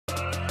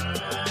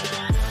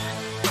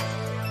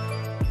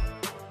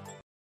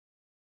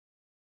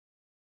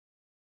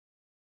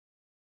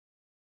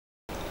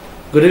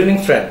Good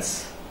evening,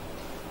 friends.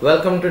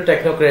 Welcome to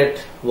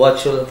Technocrat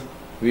Virtual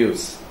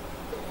Views.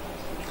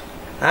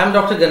 I am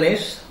Dr.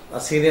 Ganesh, a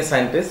senior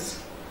scientist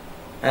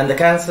and the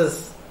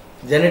cancer's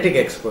genetic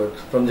expert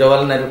from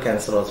Jawaharlal Nehru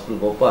Cancer Hospital,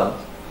 Bhopal.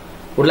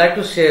 Would like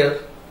to share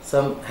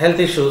some health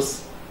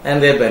issues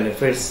and their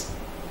benefits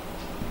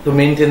to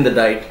maintain the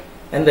diet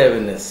and the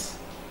awareness.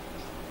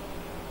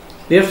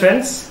 Dear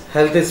friends,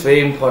 health is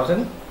very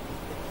important.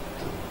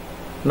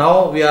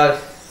 Now we are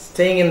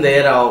staying in the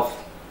era of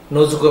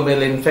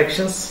nosocomial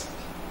infections,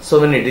 so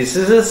many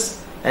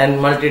diseases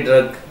and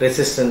multi-drug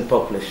resistant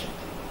population.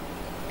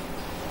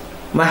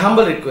 My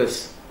humble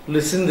request,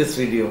 listen this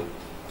video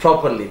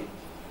properly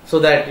so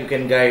that you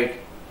can guide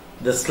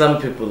the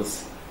slum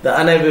peoples, the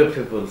unaware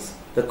peoples,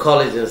 the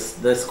colleges,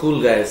 the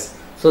school guys,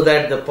 so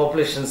that the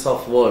populations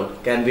of world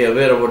can be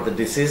aware about the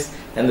disease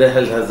and the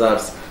health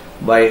hazards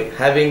by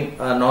having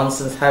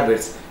nonsense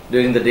habits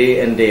during the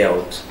day and day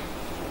out.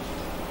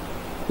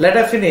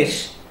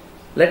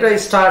 Let I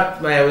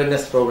start my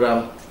awareness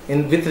program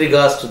with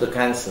regards to the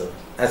cancer.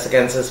 As a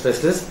cancer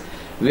specialist,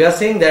 we are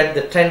seeing that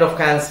the trend of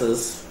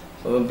cancers,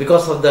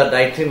 because of the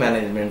dietary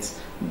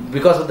managements,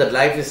 because of the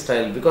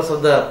lifestyle, because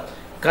of the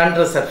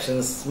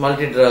contraceptions,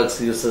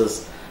 multi-drugs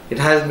uses, it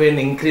has been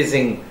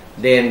increasing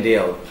day in, day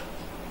out.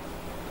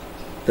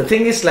 The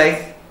thing is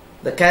like,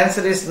 the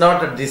cancer is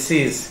not a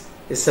disease,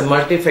 it's a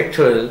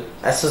multifactorial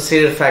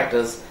associated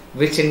factors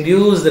which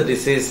induce the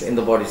disease in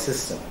the body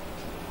system.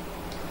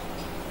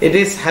 It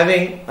is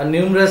having a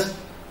numerous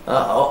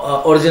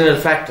original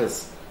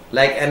factors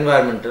like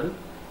environmental,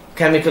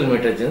 chemical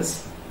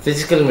mutagens,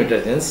 physical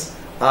mutagens,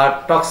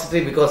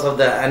 toxicity because of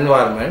the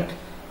environment,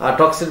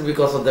 toxicity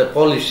because of the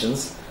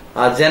pollutions,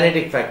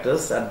 genetic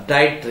factors,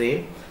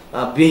 dietary,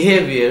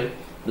 behavior,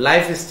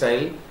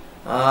 lifestyle,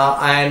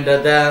 and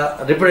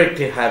the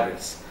reproductive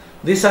habits.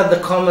 These are the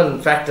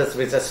common factors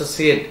which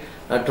associate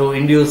to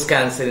induce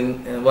cancer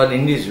in one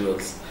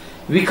individuals.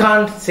 We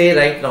can't say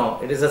right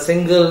now it is a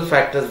single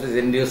factor which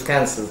induces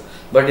cancers,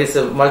 but it's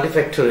a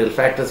multifactorial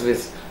factors which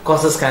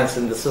causes cancer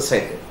in the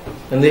society,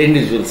 in the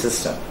individual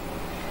system.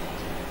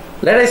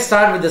 Let us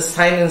start with the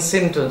signs and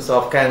symptoms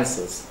of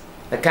cancers.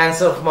 A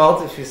cancer of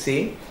mouth, if you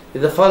see,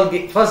 is the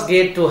first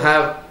gate to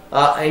have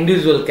an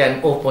individual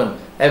can open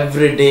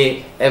every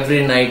day,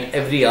 every night,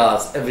 every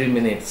hours, every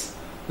minutes.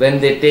 When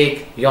they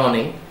take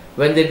yawning,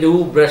 when they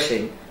do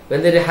brushing,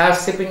 when they have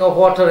sipping of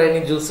water,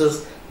 any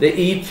juices, they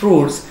eat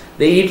fruits,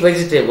 they eat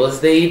vegetables,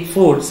 they eat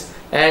foods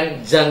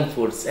and junk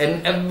foods,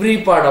 and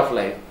every part of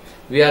life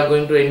we are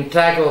going to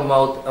interact our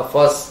mouth, a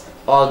first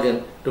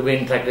organ to be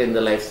interacted in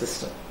the life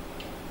system.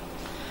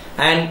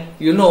 And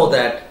you know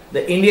that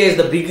India is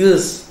the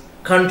biggest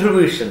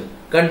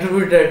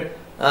contributed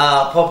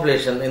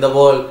population in the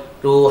world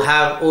to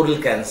have oral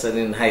cancer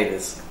in high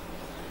risk.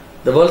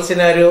 The world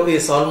scenario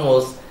is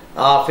almost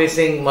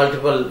facing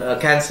multiple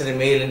cancer in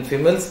male and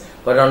females,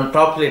 but on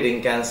top leading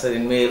cancer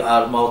in male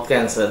are mouth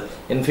cancer,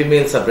 in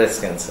females are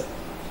breast cancer.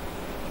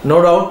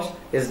 No doubt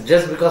it's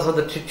just because of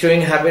the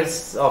chewing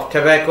habits of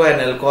tobacco and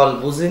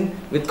alcohol boozing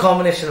with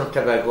combination of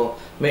tobacco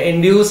may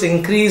induce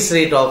increased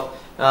rate of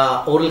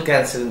oral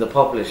cancer in the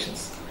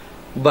populations.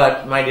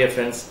 But my dear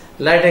friends,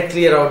 let us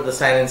clear out the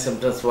sign and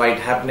symptoms why it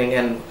happening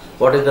and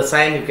what is the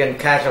sign you can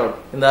catch out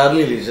in the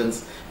early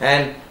lesions.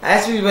 And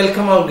as we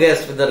welcome our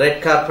guests with the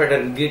red carpet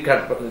and green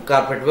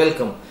carpet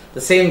welcome,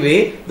 the same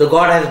way the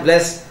God has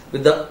blessed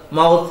with the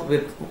mouth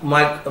with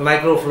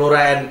microflora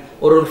and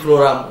oral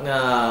flora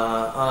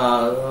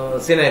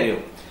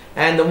scenario.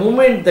 And the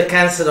moment the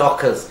cancer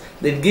occurs,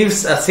 it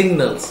gives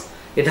signals.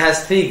 It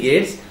has three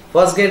gates.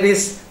 First gate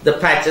is the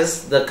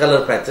patches, the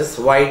color patches,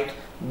 white,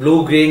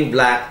 blue, green,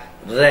 black,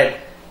 red.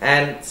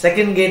 And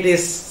second gate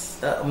is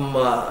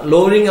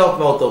lowering of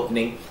mouth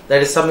opening,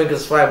 that is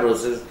submucous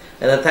fibrosis.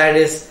 And the third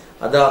is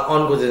the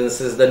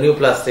oncogenesis, the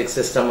neoplastic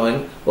system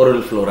in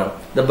oral flora,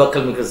 the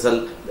buccal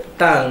mucosal, the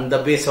tongue, the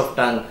base of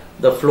tongue,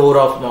 the floor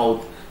of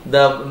mouth,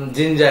 the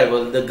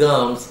gingival, the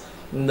gums,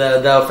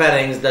 the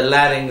pharynx, the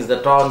larynx, the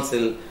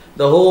tonsil,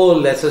 the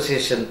whole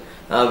association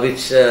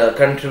which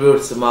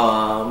contributes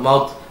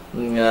mouth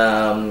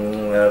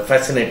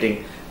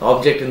fascinating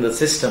object in the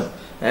system,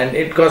 and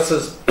it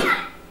causes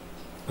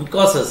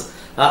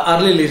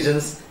early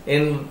lesions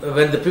in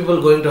when the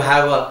people going to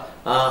have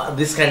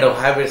this kind of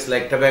habits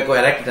like tobacco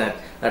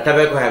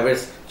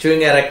habits,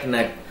 chewing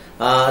arachidonic,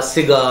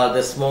 cigar,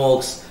 the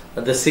smokes,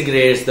 the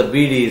cigarettes, the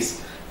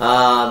BDs,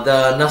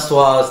 the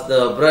naswas,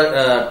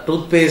 the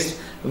toothpaste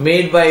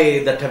made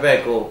by the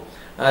tobacco.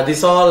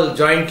 This all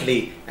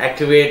jointly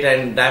activate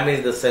and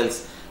damage the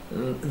cells.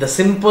 The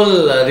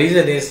simple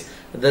reason is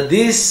that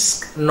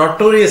these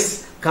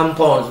notorious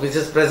compounds which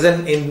is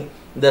present in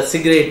the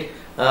cigarette,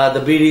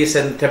 the BDs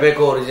and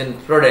tobacco origin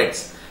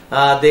products,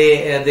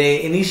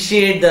 they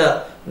initiate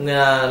the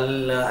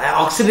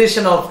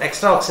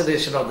extra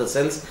oxidation of the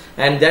cells,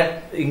 and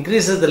that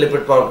increases the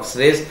lipid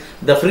peroxidase,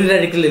 the free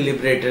radical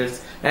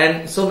liberators,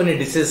 and so many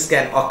diseases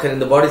can occur in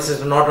the body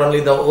system, not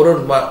only the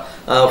oral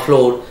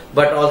floor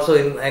but also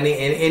in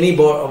any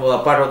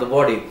part of the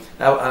body.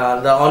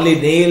 The only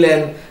nail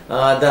and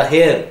the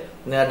hair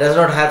does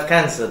not have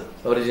cancer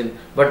origin,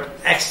 but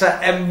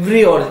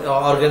every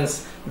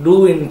organs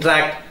do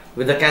interact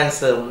with the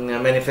cancer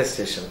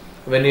manifestation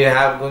when you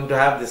are going to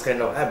have this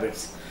kind of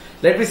habits.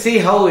 Let me see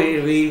how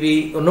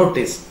we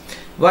notice.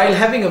 While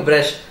having a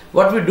brush,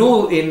 what we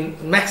do in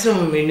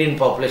maximum Indian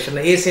population,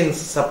 Asian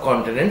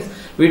subcontinents,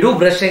 we do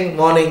brushing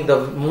morning.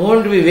 The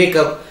moment we wake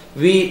up,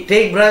 we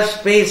take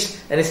brush, paste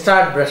and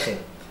start brushing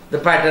the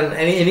pattern,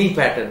 any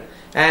pattern.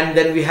 And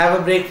then we have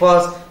a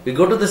breakfast, we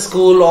go to the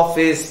school,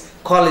 office,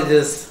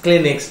 colleges,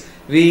 clinics,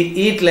 we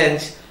eat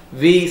lunch,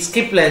 we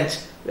skip lunch,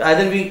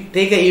 either we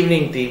take an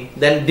evening tea,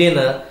 then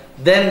dinner,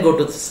 then go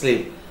to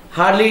sleep.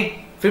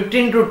 Hardly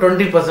 15 to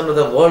 20% of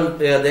the world,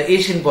 the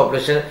Asian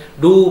population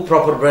do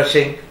proper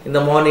brushing in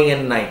the morning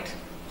and night.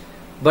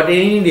 But in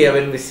India,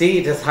 when we see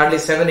it is hardly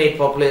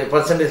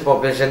 7-8%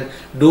 population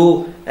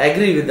do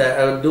agree with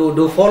that,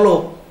 do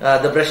follow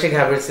the brushing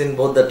habits in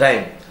both the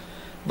time.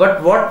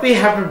 But what we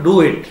have to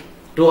do it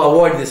to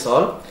avoid this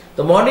all,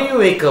 the morning you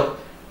wake up,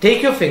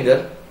 take your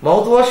finger,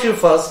 mouthwash you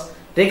first,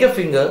 take a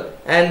finger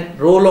and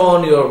roll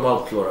on your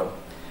mouth flora.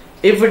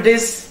 If it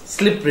is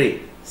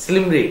slippery,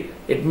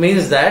 it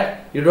means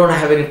that you don't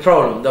have any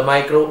problem. The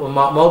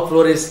mouth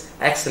flora is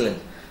excellent.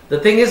 The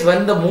thing is,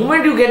 when the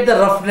moment you get the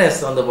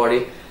roughness on the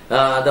body,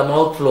 the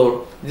mouth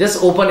floor,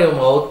 just open your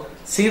mouth,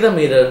 see the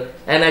mirror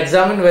and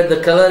examine whether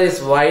the color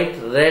is white,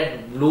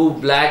 red, blue,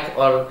 black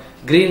or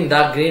green,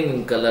 dark green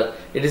in color.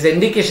 It is an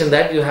indication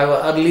that you have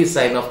an early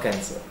sign of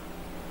cancer.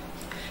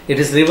 It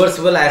is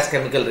reversible as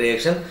chemical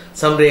reaction.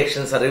 Some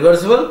reactions are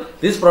reversible.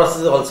 This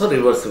process is also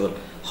reversible.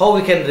 How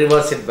we can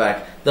reverse it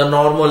back? The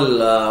normal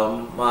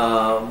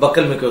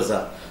buccal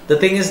mucosa. The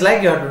thing is,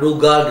 like, you have to do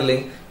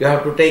gargling. You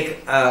have to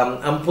take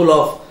ampoule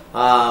of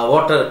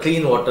water,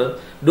 clean water,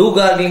 do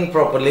gargling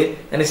properly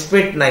and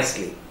spit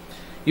nicely.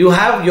 You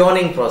have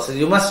yawning process.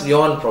 You must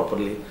yawn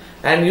properly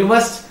and you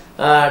must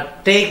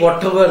take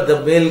whatever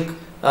the milk,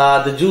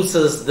 the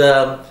juices,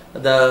 the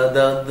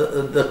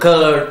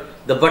curd,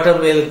 the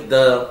buttermilk,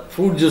 the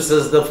fruit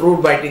juices, the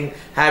fruit biting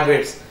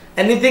habits,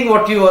 anything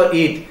what you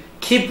eat,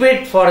 keep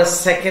it for a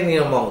second in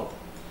your mouth.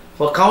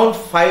 For count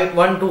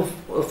 1 to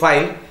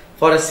 5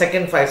 for a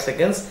second, 5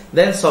 seconds,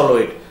 then swallow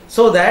it.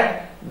 So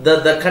that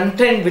the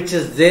content which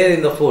is there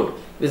in the food,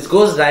 which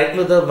goes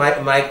directly to the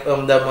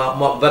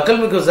buccal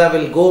mucosa,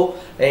 will go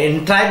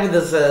interact with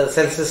the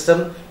cell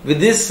system with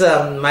this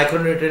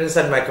micronutrients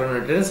and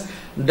macronutrients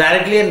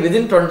directly, and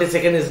within 20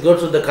 seconds it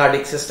goes to the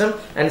cardiac system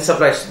and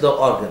supplies to the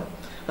organ.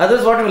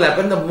 Otherwise, what will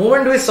happen? The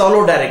moment we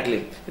swallow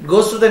directly, it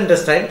goes to the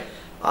intestine.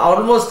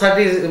 Almost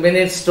 30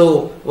 minutes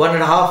to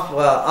 1.5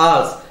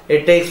 hours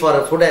it takes for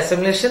a food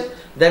assimilation.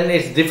 Then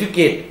it's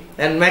defecate,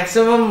 and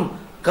maximum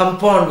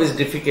compound which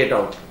defecate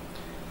out.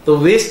 So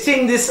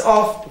wasting this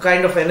of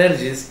kind of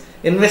energies,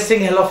 investing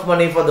hell of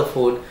money for the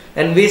food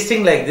and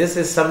wasting like this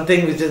is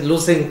something which is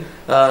losing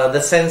the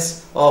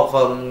sense of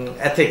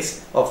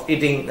ethics of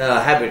eating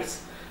habits.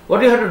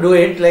 What you have to do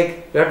it,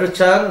 like, you have to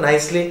churn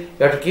nicely,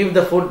 you have to keep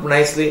the food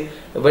nicely.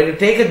 When you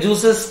take a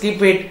juices,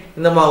 keep it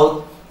in the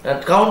mouth,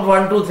 count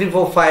 1, 2, 3,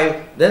 4,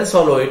 5, then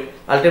swallow it.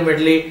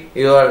 Ultimately,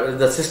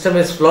 the system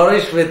is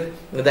flourished with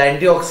the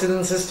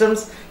antioxidant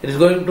systems. It is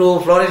going to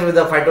flourish with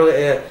the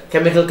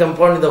phytochemical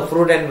compound in the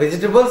fruit and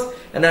vegetables,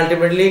 and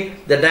ultimately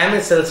the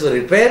damaged cells will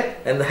repair,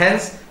 and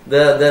hence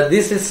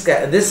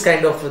this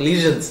kind of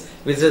lesions,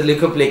 which is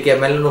leukoplakia,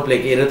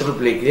 melanoplakia,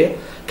 erythroplakia,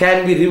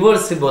 can be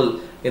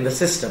reversible in the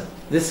system.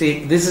 This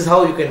is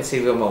how you can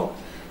save your mouth.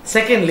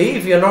 Secondly,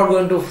 if you are not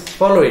going to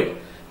follow it,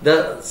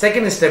 the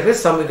second step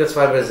is submucous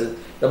fibrosis.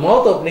 The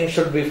mouth opening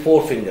should be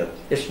 4 finger.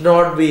 It should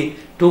not be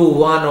 2,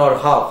 1 or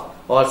half,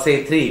 or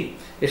say 3.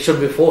 It should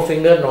be 4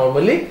 finger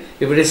normally.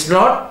 If it is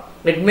not,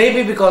 it may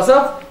be because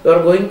of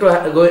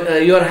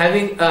you are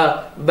having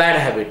a bad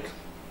habit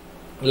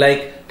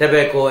like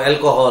tobacco,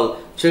 alcohol,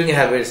 chewing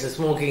habits,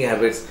 smoking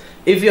habits.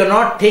 If you are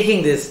not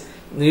taking this,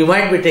 you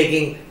might be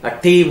taking a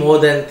tea more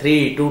than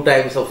 2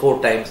 times or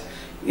 4 times.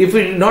 If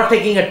you are not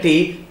taking a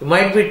tea, you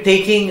might be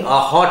taking a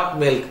hot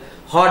milk,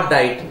 hot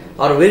diet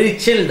or very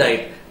chill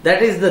diet.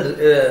 That is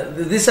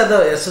these are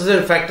the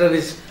associated factors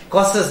which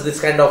causes this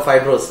kind of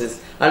fibrosis.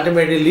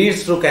 Ultimately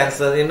leads to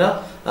cancer if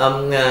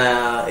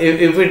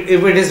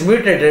it is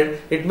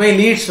mutated, it may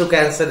lead to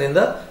cancer in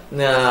the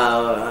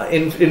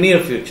in near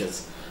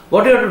futures.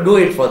 What you have to do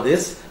it for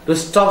this, to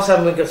stop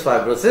submucous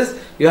fibrosis,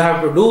 you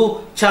have to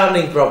do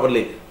churning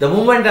properly. The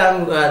moment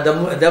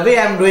the way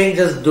I am doing,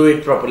 just do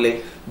it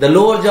properly. The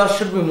lower jaw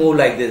should be moved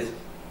like this.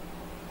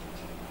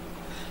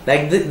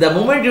 Like the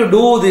moment you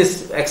do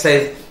this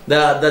exercise,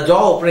 the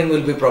jaw opening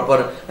will be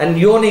proper and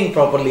yawning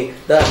properly.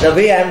 The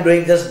way I am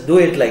doing, just do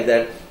it like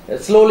that.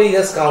 Slowly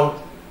just count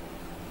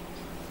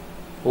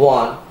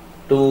 1,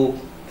 2,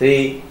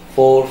 3,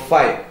 4,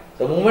 5.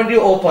 The moment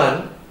you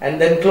open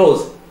and then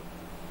close,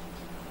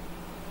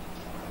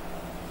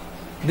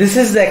 this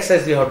is the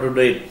exercise you have to do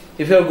it.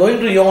 If you are going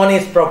to yawn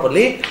it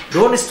properly,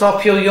 don't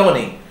stop your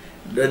yawning.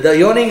 The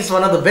yawning is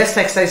one of the best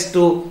exercise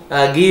to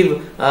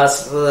give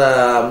us,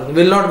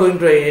 will not going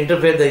to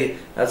interfere the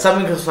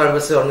submucous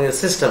fibrosis on your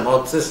system,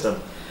 mouth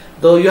system.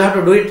 though you have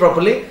to do it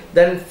properly.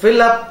 Then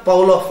fill up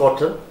bowl of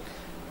water,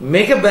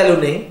 make a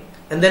ballooning,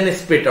 and then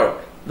spit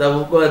out.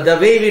 The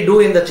way we do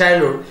in the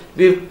childhood,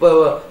 we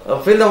fill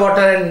the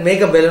water and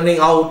make a ballooning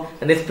out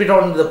and spit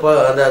on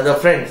the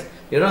friends.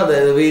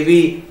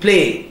 We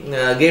play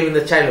game in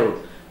the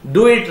childhood.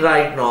 Do it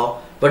right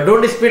now, but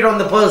don't spit on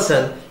the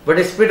person,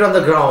 but spit on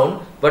the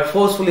ground, but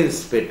forcefully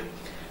spit.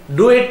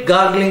 Do it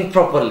gargling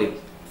properly.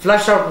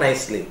 Flush out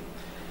nicely.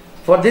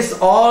 For this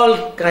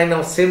all kind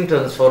of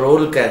symptoms for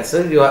oral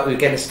cancer, you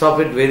can stop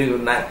it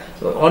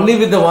only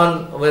with the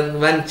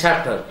one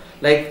chapter,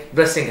 like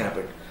brushing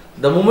habit.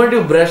 The moment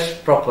you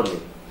brush properly,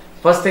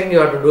 first thing you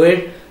have to do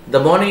it, the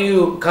morning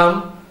you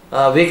come,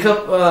 wake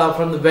up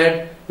from the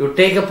bed, you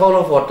take a bowl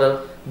of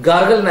water,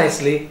 gargle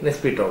nicely and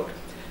spit out.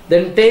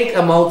 Then take a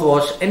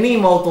mouthwash, any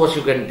mouthwash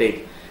you can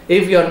take.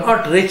 If you are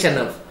not rich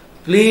enough,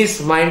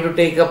 please mind to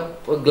take a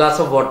glass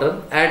of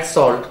water, add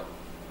salt,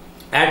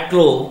 add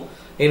clove,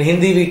 in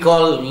Hindi we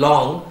call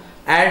long,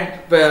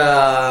 add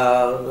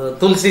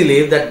tulsi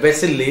leaf, that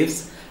basil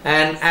leaves,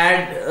 and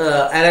add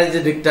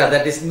arajadicta,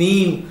 that is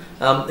neem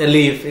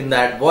leaf in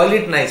that, boil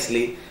it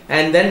nicely,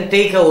 and then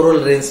take a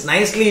oral rinse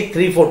nicely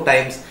 3-4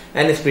 times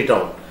and spit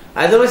out.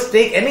 Otherwise,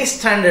 take any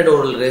standard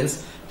oral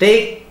rinse,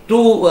 take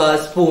 2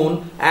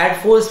 spoon, add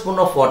 4 spoon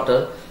of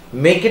water,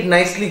 make it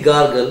nicely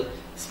gargle,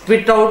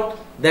 spit out,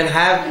 then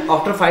have,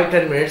 after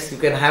 5-10 minutes, you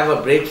can have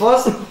a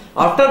breakfast.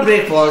 After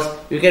breakfast,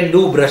 you can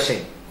do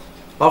brushing.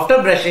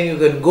 After brushing, you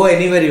can go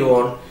anywhere you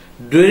want.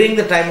 During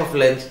the time of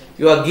lunch,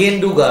 you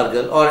again do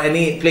gargle or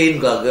any plain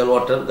gargle,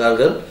 water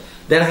gargle.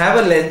 Then have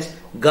a lunch,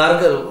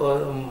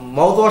 gargle,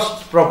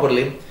 mouthwash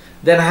properly.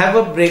 Then have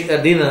a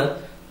dinner.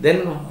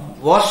 Then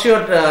wash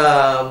your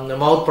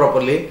mouth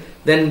properly.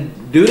 Then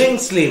during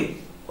sleep,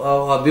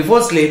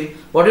 before sleep,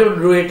 what you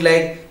do it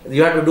like,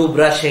 you have to do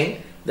brushing,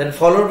 then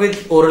followed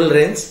with oral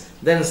rinse,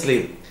 then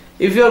sleep.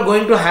 If you are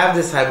going to have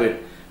this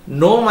habit,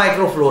 no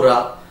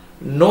microflora,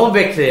 no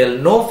bacterial,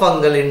 no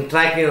fungal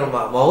interact in your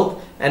mouth,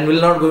 and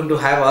will not going to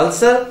have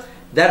ulcer.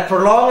 That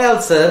prolonged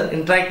ulcer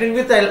interacting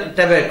with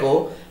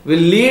tobacco will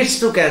leads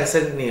to cancer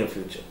in near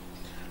future.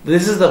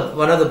 This is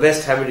one of the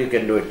best habit you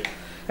can do it.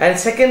 And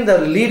second, the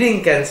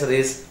leading cancer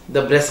is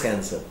the breast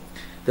cancer.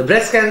 The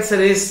breast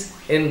cancer is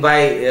both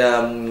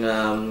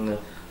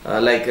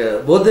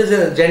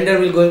the gender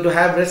will going to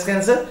have breast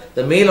cancer,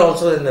 the male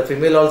also and the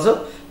female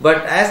also.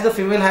 But as the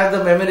female have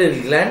the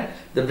mammary gland,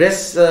 the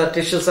breast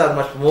tissues are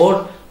much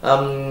more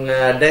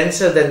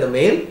denser than the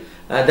male.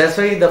 That's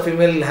why the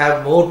female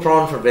have more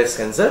prone for breast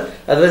cancer.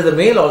 Otherwise, the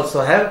male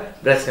also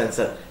have breast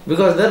cancer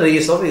because the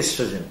raise of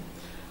estrogen.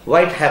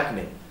 Why it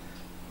happening?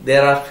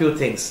 There are few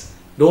things.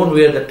 Don't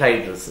wear the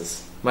tight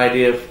dresses, my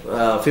dear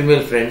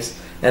female friends,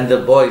 and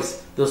the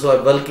boys, those who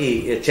are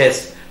bulky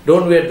chest.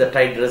 Don't wear the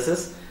tight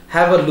dresses.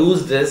 Have a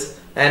loose dress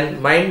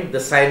and mind the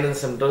signs and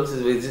symptoms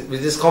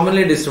which is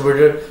commonly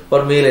distributed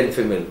for male and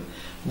female.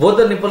 Both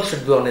the nipples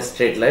should be on a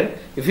straight line.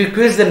 If you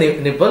twist the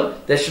nipple,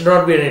 there should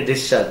not be any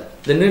discharge.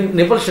 The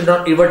nipple should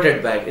not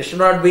everted back. It should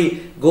not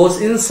be goes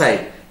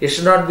inside. It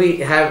should not be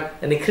have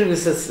any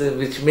crevices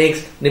which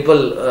makes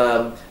nipple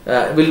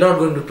will not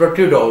going to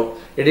protrude out.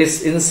 It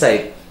is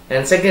inside.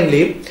 And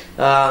secondly,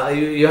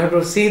 you have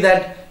to see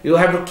that you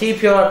have to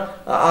keep your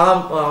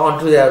arm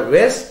onto your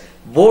waist,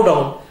 bow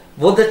down.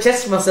 Both the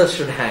chest muscles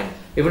should hang.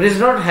 If it is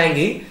not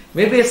hanging,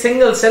 maybe a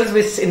single cells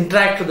which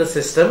interact to the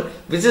system,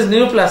 which is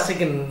neoplastic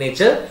in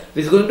nature,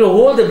 which is going to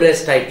hold the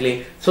breast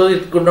tightly, so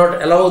it could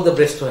not allow the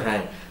breast to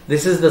hang.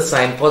 This is the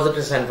sign,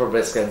 positive sign for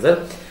breast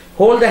cancer.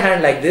 Hold the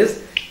hand like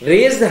this,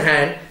 raise the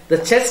hand, the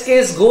chest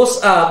case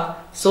goes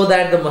up so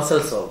that the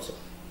muscles also.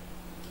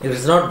 If it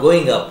is not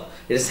going up,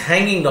 it is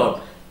hanging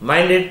down.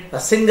 Mind it, a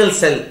single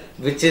cell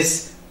which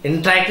is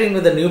interacting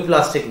with the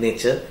neoplastic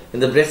nature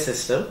in the breast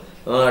system,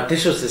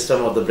 tissue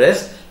system of the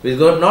breast, is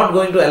not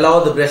going to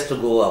allow the breast to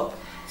go up.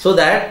 So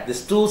that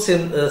these two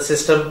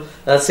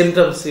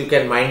symptoms you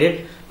can mind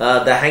it.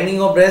 The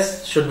hanging of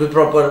breast should be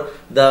proper.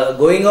 The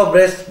going of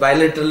breast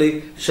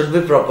bilaterally should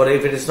be proper.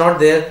 If it is not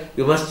there,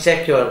 you must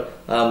check your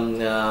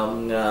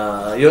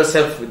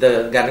yourself with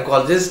the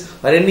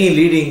gynecologist or any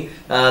leading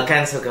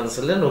cancer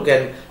consultant who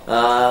can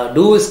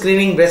do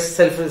screening, breast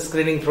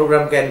self-screening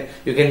program.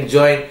 You can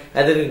join.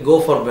 Either you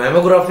go for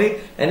mammography,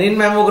 and in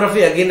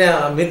mammography again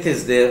a myth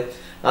is there.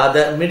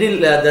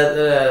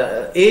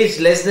 The age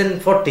less than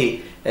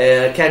 40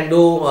 can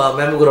do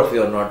mammography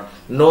or not.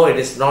 No, it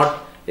is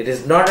not. It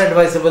is not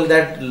advisable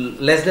that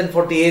less than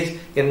 40 age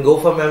can go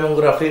for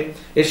mammography.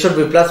 It should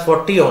be plus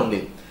 40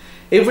 only.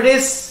 If it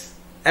is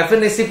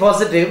FNAC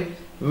positive,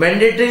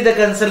 mandatory the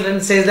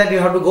consultant says that you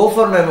have to go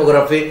for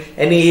mammography.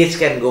 Any age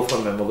can go for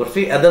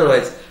mammography.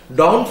 Otherwise,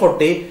 down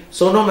 40,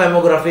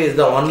 sonomamography is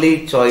the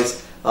only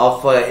choice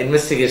of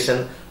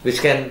investigation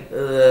which can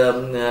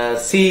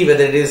see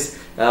whether it is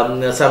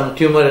some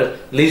tumor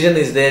lesion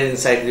is there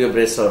inside your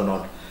breast or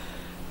not.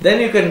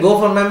 Then you can go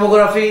for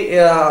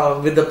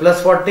mammography with the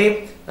plus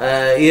 40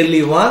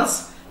 yearly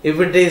once. If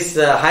it is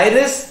high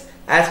risk,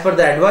 as per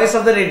the advice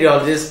of the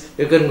radiologist,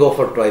 you can go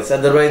for twice.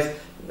 Otherwise,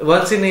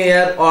 once in a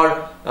year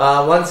or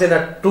once in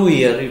a 2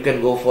 year, you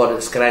can go for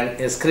a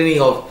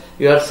screening of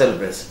your cell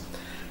breast.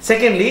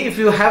 Secondly, if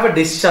you have a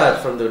discharge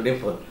from the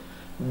nipple,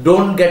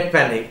 don't get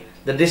panic.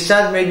 The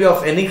discharge may be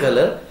of any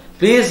color.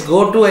 Please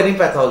go to any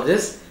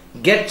pathologist,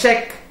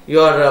 check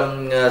your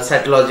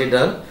cytology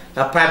done.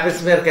 A pap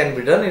smear can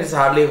be done. It is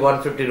hardly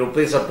 150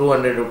 rupees or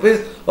 200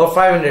 rupees or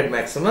 500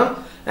 maximum.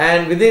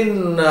 And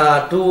within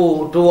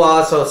 2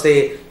 hours or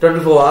say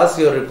 24 hours,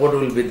 your report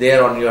will be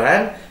there on your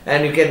hand,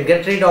 and you can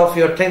get rid of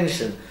your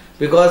tension,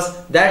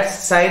 because that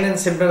sign and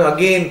symptom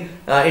again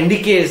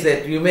indicates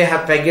that you may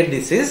have Paget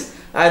disease.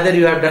 Either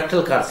you have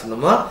ductal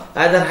carcinoma,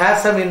 either have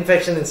some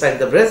infection inside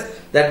the breast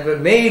that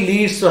may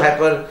lead to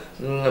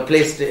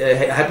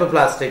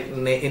hyperplastic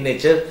in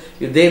nature.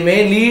 They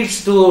may lead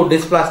to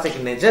dysplastic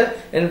in nature,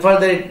 and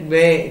further it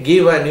may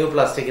give a new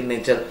plastic in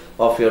nature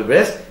of your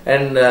breast,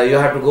 and you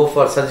have to go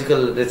for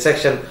surgical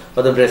resection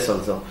of the breast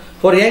also.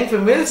 For young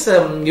females,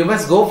 you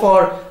must go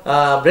for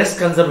breast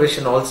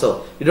conservation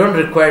also. You don't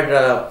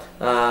require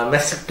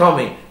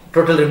mastectomy,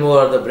 total removal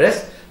of the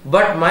breast.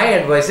 But my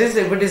advice is,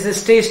 if it is a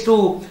stage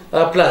 2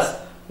 plus,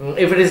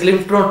 if it is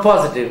lymph node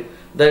positive,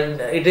 then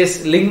it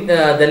is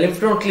the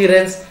lymph node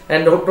clearance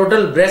and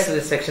total breast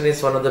resection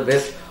is one of the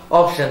best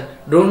option.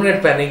 Don't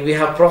get panic. We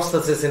have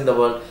prosthesis in the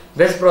world.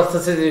 Breast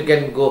prosthesis, you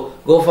can go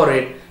for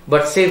it,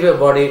 but save your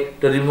body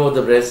to remove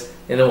the breast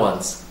in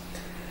once.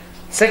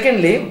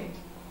 Secondly,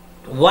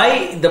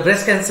 why the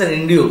breast cancer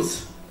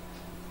induce?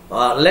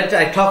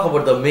 I talk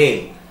about the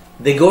male.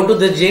 They go to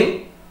the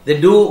gym. They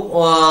do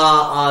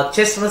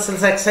chest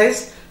muscles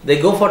exercise. They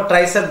go for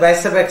tricep,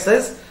 bicep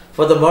exercise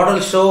for the model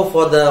show,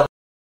 for their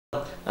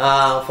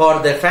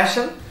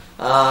fashion.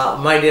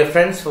 My dear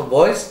friends, for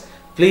boys,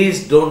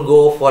 please don't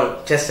go for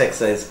chest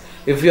exercise.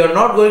 If you are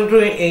not going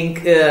to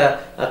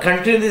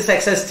continue this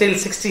exercise till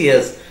 60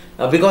 years,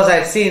 because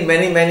I've seen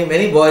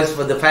many boys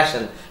for the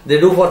fashion, they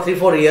do for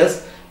 3-4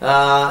 years.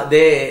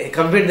 They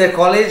complete their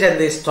college and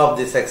they stop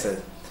this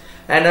exercise,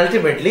 and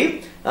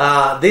ultimately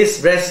these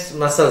breast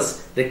muscles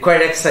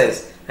require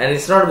exercise, and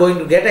it's not going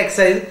to get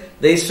exercise.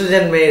 The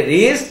estrogen may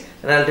raise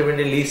and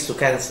ultimately leads to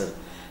cancer.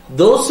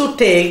 Those who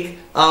take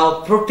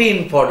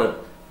protein powder,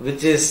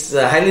 which is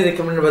highly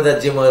recommended by the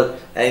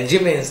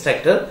gym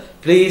instructor,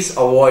 please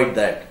avoid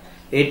that.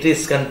 It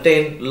is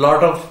contain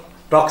lot of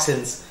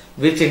toxins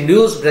which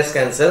induce breast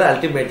cancer.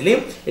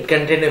 Ultimately, it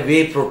contains a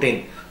whey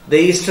protein,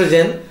 the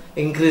estrogen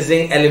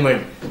increasing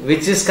element,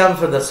 which is come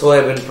from the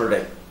soybean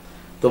product.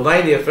 So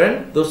my dear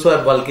friend, those who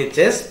have bulky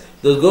chest,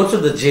 those go to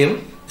the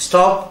gym,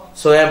 stop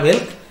soya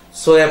milk,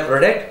 soya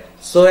product,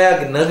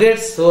 soya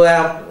nuggets,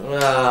 soya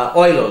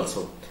oil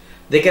also.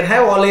 They can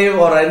have olive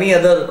or any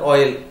other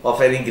oil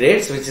of any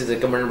grades which is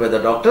recommended by the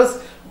doctors,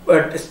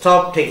 but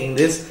stop taking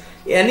this.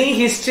 Any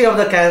history of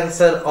the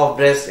cancer of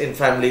breast in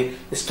family,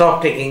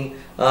 stop taking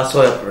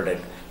soya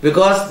product,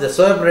 because the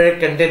soya product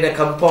contain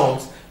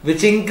compounds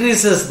which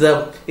increases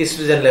the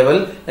estrogen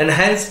level, and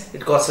hence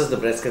it causes the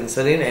breast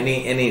cancer in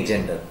any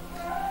gender.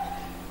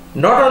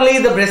 Not only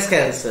the breast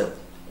cancer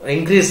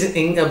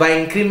increasing by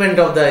increment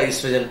of the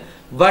estrogen,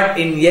 but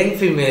in young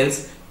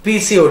females,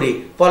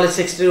 PCOD,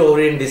 polycystic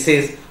ovarian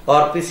disease,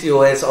 or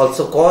PCOS,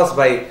 also caused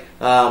by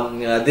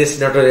this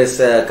notorious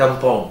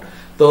compound.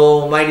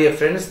 So my dear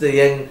friends, the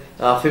young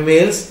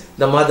females,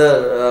 the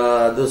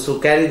mother, those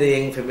who carry the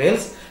young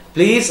females,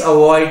 please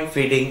avoid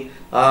feeding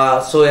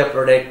soya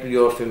product to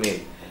your female.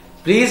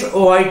 Please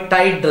avoid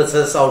tight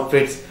dresses,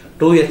 outfits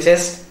to your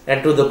chest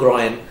and to the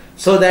groin,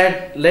 so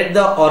that let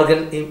the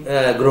organ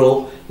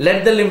grow,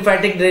 let the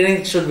lymphatic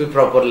drainage should be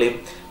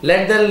properly,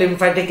 let the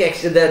lymphatic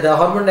action, the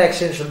hormone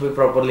action should be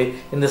properly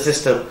in the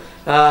system.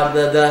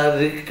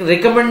 The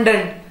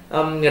recommended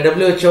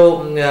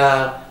WHO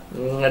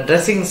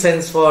dressing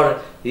sense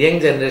for young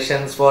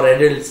generations, for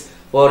adults,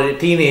 for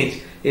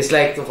teenage is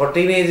like, for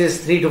teenage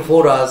is 3 to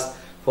 4 hours,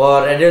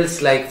 for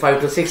adults like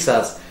 5 to 6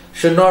 hours.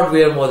 Should not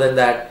wear more than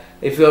that.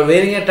 If you are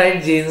wearing a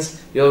tight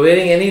jeans, you are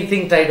wearing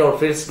anything tight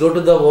outfits, go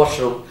to the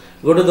washroom,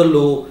 go to the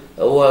loo,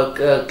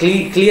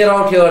 clear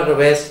out your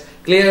waist,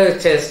 clear your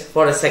chest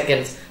for a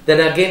second. Then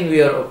again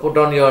put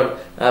on your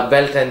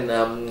belt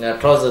and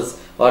trousers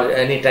or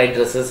any tight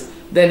dresses.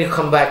 Then you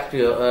come back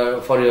to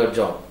for your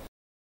job.